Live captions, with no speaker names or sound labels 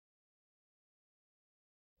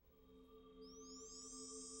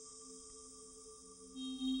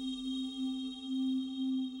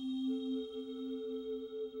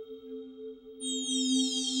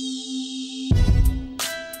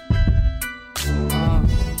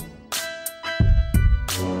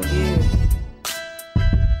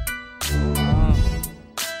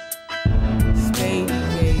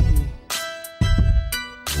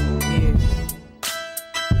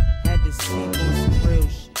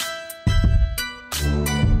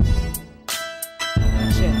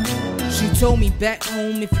told me back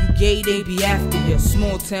home if you gay they be after you.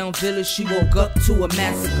 Small town village, she woke up to a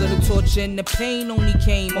massacre. The torture and the pain only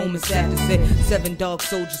came moments after. Said 7 dark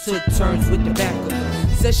soldiers took turns with the back of her.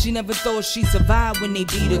 Said she never thought she survived when they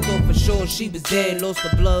beat her. Thought for sure she was dead, lost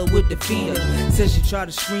the blood with the feeder. Said she tried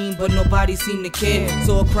to scream but nobody seemed to care.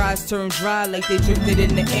 So her cries turned dry like they drifted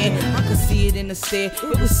in the air. I could see it in the stare.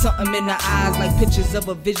 It was something in her eyes like pictures of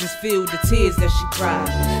her visions filled the tears that she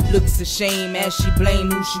cried. Looks of shame as she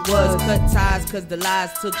blamed who she was. Cut ties cause the lies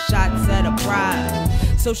took shots at her pride.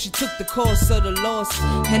 So she took the course of the loss,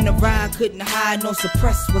 and the ride couldn't hide nor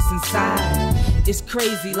suppress what's inside. It's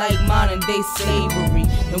crazy like modern day slavery,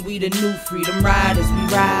 and we the new freedom riders, we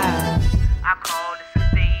ride. I call this a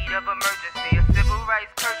state of emergency, a civil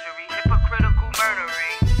rights perjury, hypocritical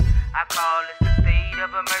murdering. I call this a state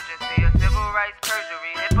of emergency, a civil rights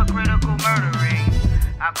perjury, hypocritical murdering.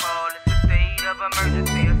 I call this a state of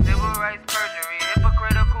emergency, a civil rights perjury,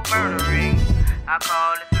 hypocritical murdering. I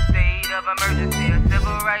call this a state of emergency, a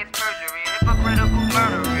civil rights perjury, hypocritical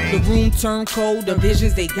murdering. The room turned cold, the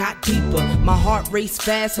visions they got deeper. My heart raced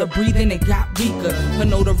fast, her breathing it got weaker. Her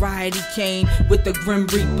notoriety came with the grim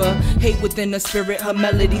reaper. Hate within the spirit, her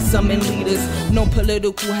melody summoned leaders. No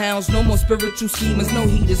political hounds, no more spiritual schemers, no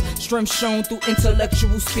heaters. Strength shown through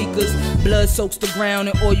intellectual speakers. Blood soaks the ground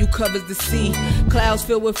and oil covers the sea. Clouds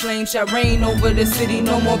filled with flames shall rain over the city,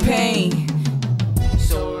 no more pain.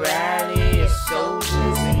 So rally your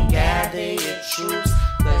soldiers and gather your troops,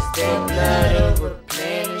 cause their blood will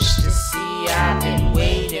replenish the sea. I've been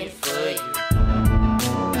waiting for you.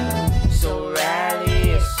 So rally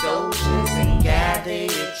your soldiers and gather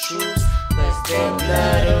your troops, cause their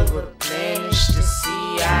blood will replenish the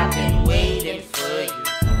sea. I've been waiting for you.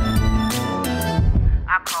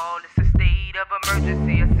 I call this a state of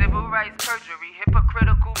emergency, a civil rights perjury,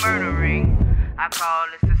 hypocritical murdering. I call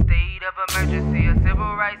this a state of emergency, a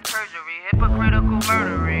civil rights perjury, hypocritical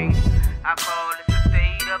murdering. I call this a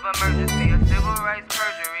state of emergency, a civil rights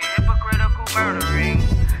perjury, hypocritical murdering.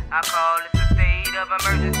 I call this a state of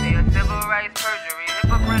emergency, a civil rights perjury,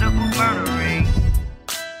 hypocritical murdering.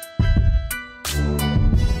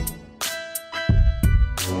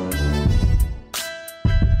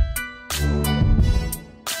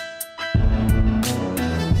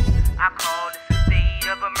 I call this a state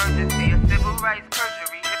of emergency, a civil rights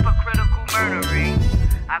perjury, hypocritical murdering.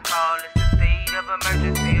 I call this a state of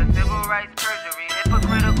emergency, a civil rights perjury,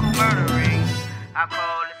 hypocritical murdering. I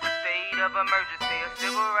call this a state of emergency, a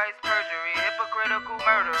civil rights perjury, hypocritical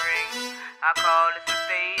murdering. I call this a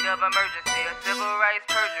state of emergency, a civil rights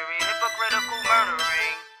perjury, hypocritical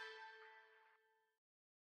murdering.